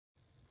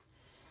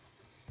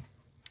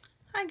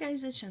Hi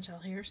guys, it's Chantal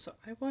here. So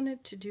I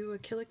wanted to do a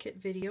kill a kit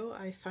video.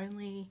 I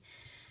finally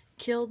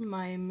killed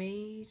my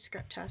May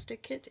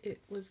Scraptastic kit. It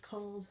was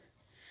called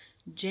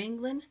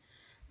Janglin.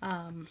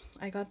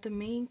 I got the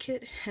main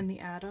kit and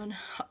the add-on.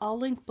 I'll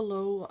link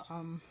below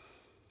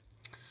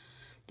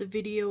the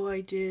video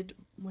I did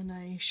when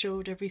I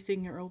showed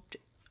everything or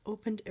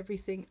opened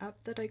everything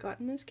up that I got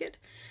in this kit.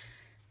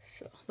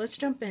 So let's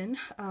jump in.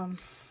 Of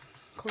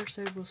course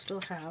I will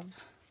still have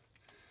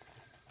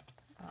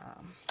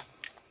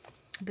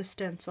the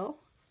stencil,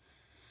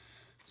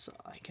 so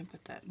I can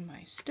put that in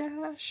my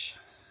stash.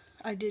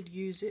 I did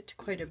use it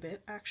quite a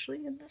bit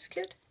actually in this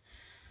kit.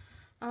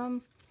 I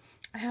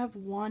have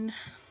one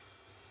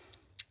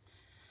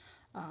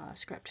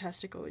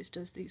Scraptastic always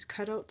does these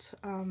cutouts.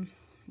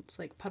 It's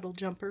like puddle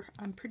jumper.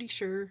 I'm pretty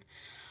sure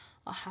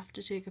I'll have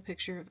to take a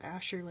picture of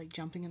Asher like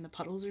jumping in the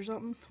puddles or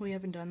something. We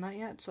haven't done that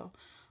yet, so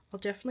I'll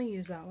definitely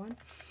use that one.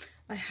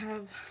 I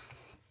have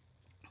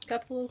a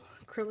couple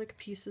acrylic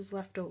pieces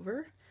left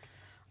over.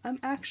 I'm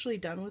actually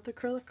done with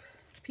acrylic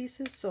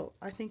pieces, so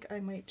I think I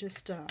might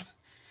just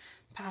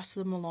pass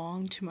them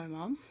along to my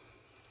mom.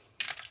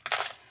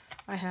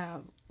 I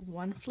have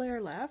one flare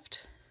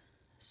left,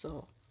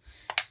 so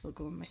it'll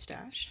go in my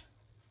stash.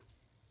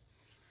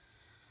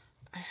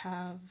 I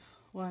have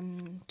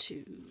 1,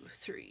 2,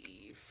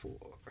 3, 4,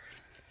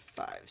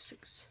 5,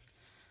 6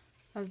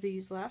 of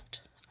these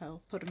left.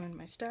 I'll put them in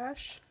my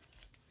stash.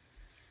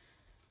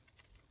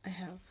 I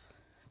have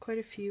quite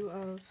a few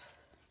of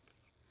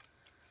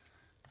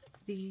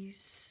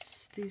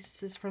these.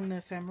 This is from the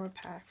ephemera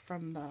pack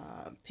from the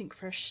Pink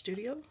Fresh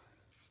Studio,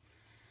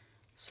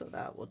 so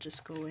that will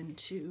just go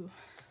into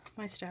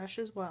my stash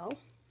as well.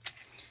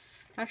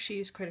 I actually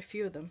used quite a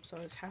few of them, so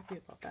I was happy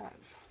about that.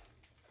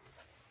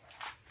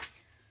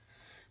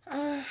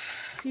 I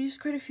used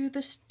quite a few of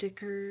the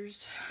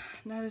stickers,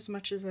 not as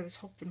much as I was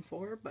hoping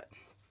for, but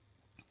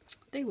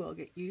they will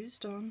get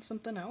used on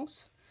something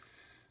else.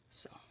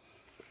 So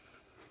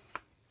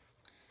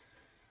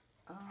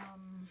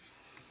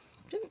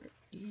didn't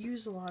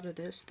use a lot of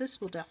this.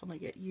 This will definitely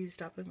get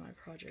used up in my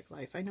project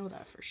life. I know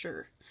that for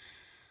sure.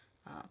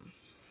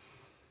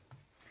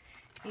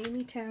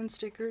 Amy Tan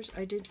stickers,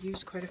 I did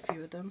use quite a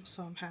few of them,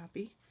 so I'm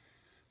happy.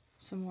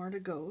 Some more to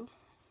go.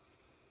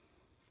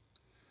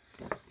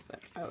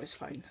 But I always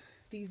find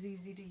these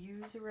easy to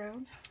use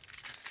around.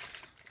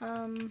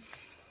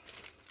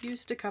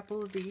 Used a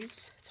couple of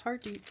these. It's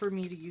hard for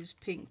me to use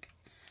pink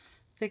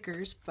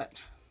thickers, but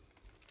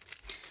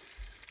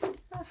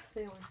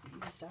they always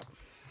get used up.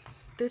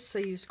 This I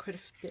used quite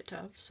a bit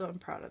of, so I'm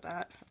proud of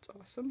that. That's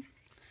awesome.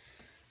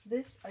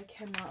 This I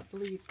cannot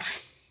believe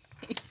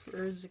I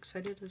were as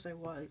excited as I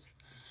was.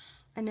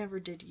 I never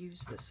did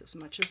use this as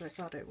much as I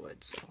thought I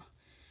would, so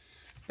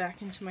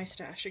back into my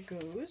stash it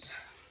goes.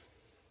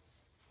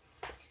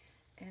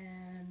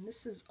 And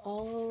this is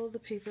all the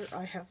paper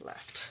I have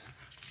left.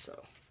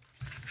 So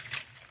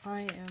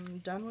I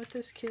am done with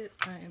this kit.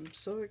 I am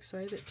so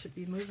excited to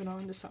be moving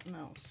on to something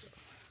else. So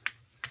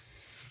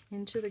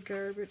into the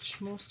garbage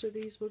most of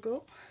these will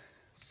go.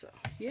 So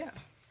yeah.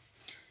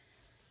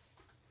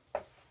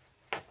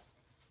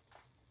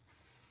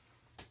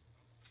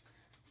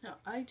 Now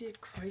I did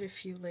quite a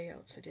few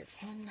layouts. I did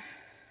 1,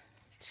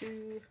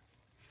 2,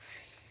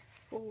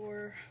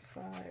 4,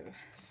 5,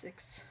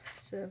 6,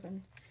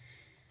 7,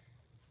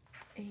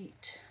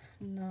 8,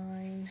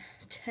 9,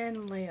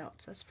 10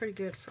 layouts. That's pretty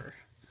good for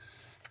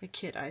a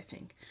kit, I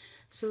think.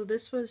 So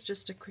this was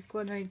just a quick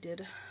one I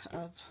did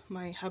of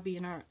my hubby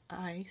and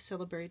I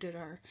celebrated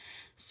our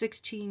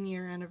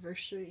 16-year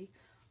anniversary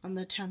on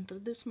the 10th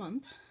of this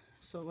month.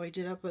 So I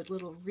did up a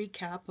little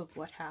recap of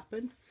what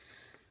happened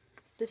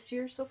this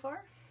year so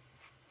far.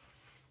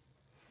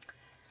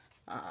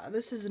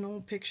 This is an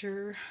old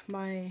picture.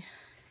 My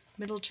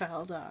middle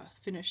child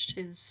finished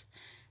his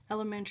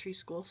elementary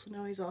school, so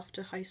now he's off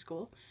to high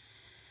school.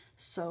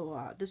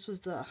 So this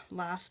was the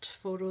last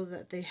photo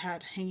that they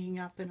had hanging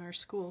up in our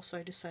school, so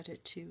I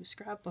decided to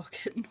scrapbook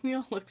it, and we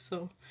all look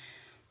so,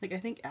 like, I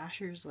think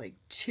Asher's like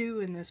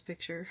 2 in this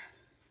picture,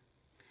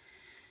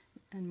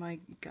 and my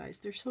guys,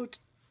 they're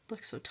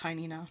look so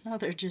tiny now. Now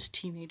they're just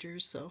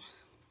teenagers, so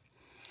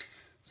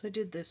I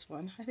did this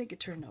one. I think it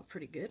turned out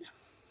pretty good.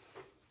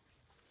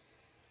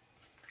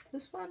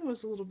 This one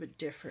was a little bit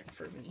different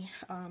for me.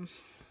 I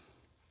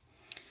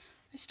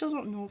still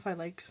don't know if I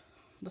like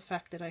the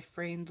fact that I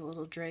framed the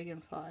little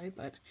dragonfly,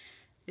 but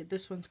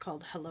this one's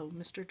called Hello,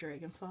 Mr.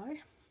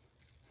 Dragonfly.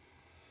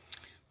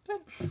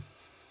 But,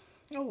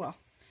 oh well.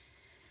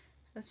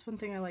 That's one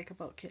thing I like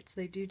about kits.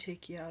 They do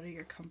take you out of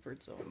your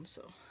comfort zone,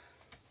 so.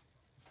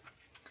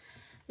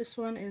 This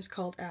one is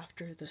called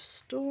After the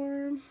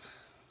Storm.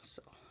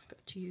 So, I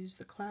got to use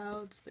the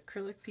clouds, the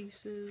acrylic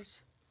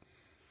pieces.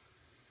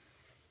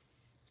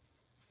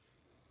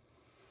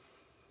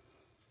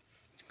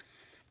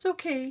 It's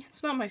okay.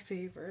 It's not my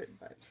favorite,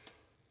 but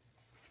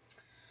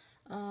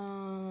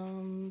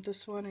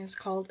this one is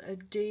called A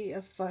Day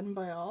of Fun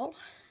by All,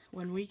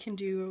 when we can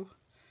do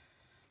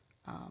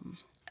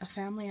a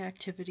family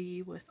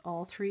activity with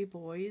all 3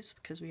 boys,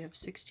 because we have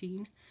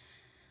 16,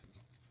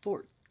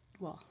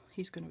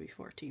 he's going to be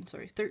 14,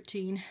 sorry,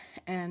 13,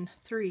 and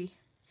 3,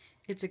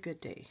 it's a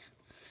good day.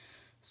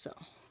 So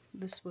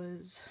this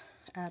was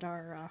at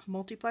our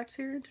multiplex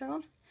here in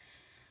town.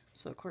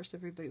 So of course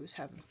everybody was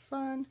having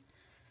fun.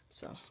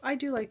 So I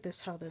do like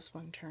this, how this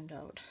one turned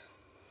out.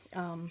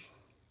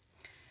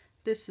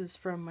 This is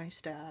from my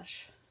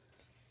stash.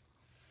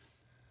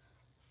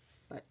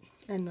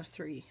 And the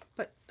 3,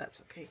 but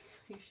that's okay.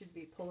 You should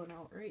be pulling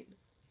out, right,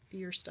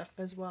 your stuff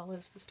as well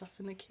as the stuff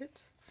in the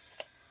kits.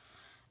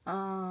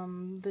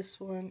 This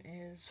one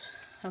is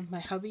of my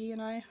hubby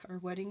and I, our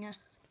wedding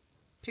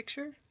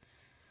picture.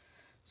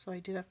 So I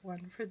did up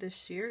one for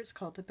this year. It's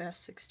called The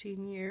Best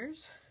 16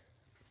 Years.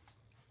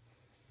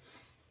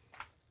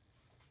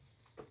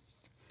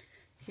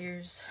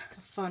 Here's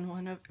a fun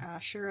one of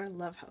Asher. I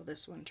love how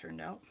this one turned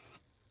out.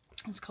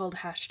 It's called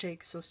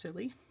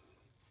 #SoSilly.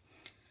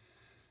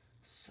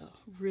 So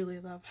really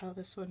love how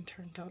this one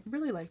turned out.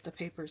 Really like the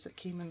papers that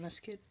came in this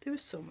kit. It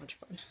was so much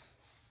fun.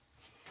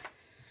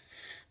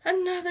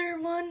 Another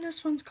one,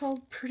 this one's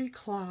called Pretty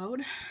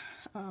Cloud.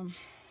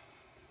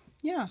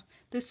 Yeah,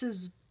 this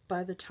is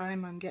by the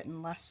time I'm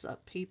getting less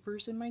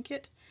papers in my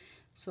kit,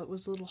 so it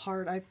was a little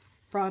hard. I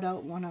brought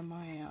out one of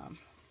my,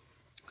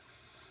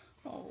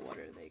 oh, what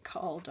are they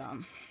called?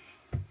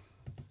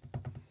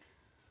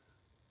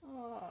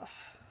 Oh,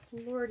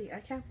 Lordy,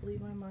 I can't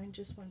believe my mind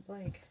just went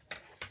blank.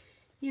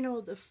 You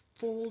know, the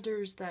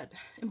folders that,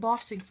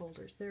 embossing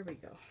folders, there we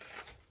go.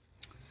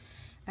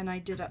 And I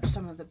did up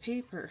some of the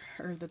paper,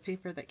 or the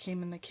paper that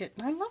came in the kit,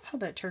 and I love how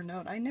that turned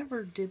out. I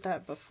never did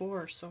that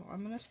before, so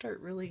I'm going to start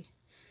really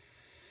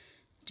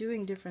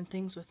doing different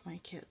things with my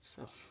kits.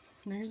 So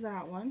there's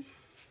that one.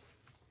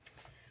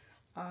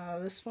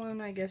 This one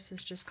I guess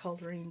is just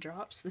called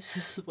Raindrops. This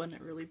is when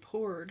it really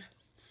poured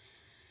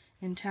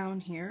in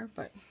town here,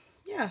 but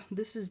yeah,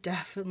 this is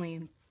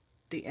definitely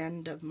the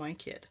end of my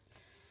kit.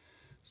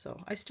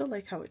 So I still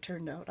like how it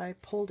turned out. I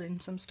pulled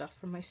in some stuff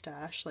from my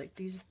stash, like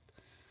these,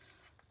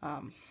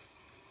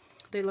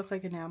 they look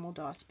like enamel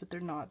dots, but they're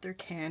not. They're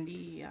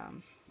candy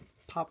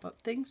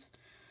pop-up things.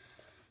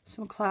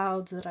 Some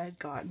clouds that I'd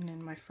gotten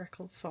in my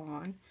Freckled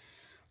Fawn,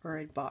 or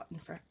I'd bought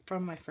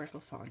from my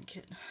Freckled Fawn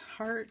kit.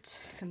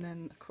 Hearts, and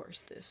then of course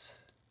this.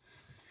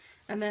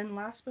 And then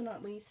last but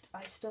not least,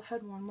 I still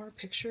had one more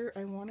picture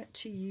I wanted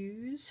to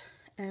use,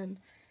 and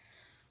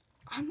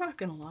I'm not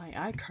gonna lie,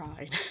 I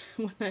cried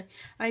when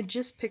I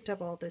just picked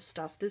up all this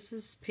stuff.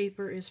 This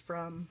paper is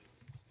from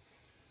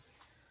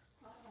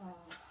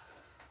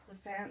the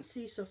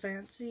Fancy So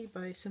Fancy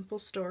by Simple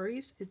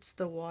Stories. It's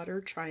the water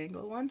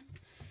triangle one.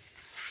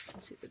 You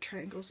can see the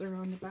triangles are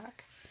on the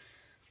back.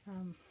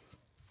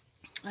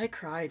 I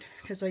cried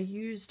because I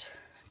used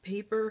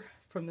paper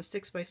from the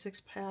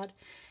 6x6 pad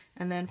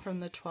and then from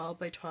the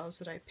 12x12s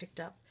that I picked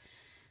up.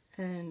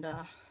 And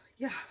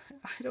yeah,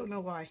 I don't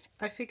know why.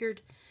 I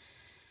figured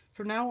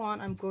from now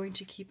on, I'm going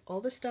to keep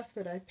all the stuff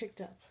that I picked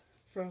up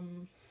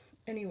from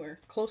anywhere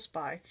close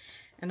by,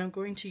 and I'm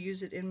going to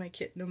use it in my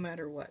kit no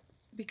matter what.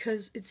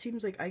 Because it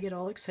seems like I get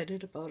all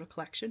excited about a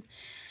collection,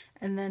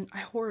 and then I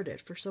hoard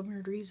it for some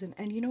weird reason.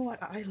 And you know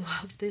what? I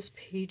love this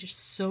page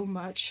so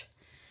much,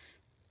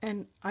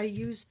 and I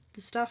used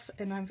the stuff,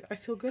 and I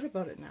feel good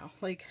about it now.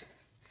 Like,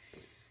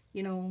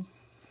 you know,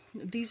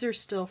 these are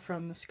still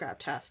from the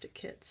Scraptastic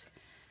kits.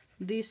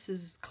 This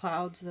is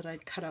clouds that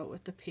I'd cut out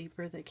with the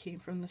paper that came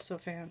from the So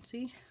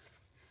Fancy.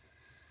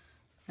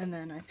 And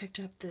then I picked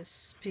up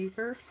this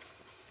paper.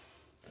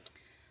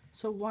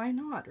 So why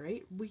not,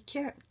 right? We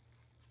can't,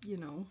 you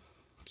know,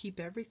 keep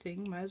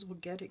everything. Might as well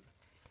get it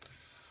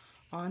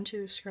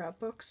onto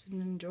scrapbooks and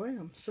enjoy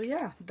them. So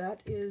yeah,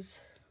 that is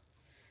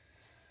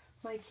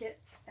my kit,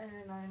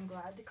 and I'm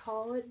glad to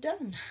call it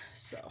done.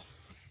 So,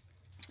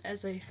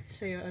 as I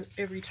say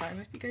every time,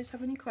 if you guys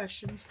have any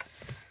questions,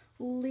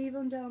 leave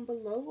them down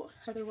below.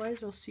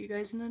 Otherwise, I'll see you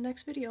guys in the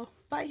next video.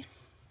 Bye!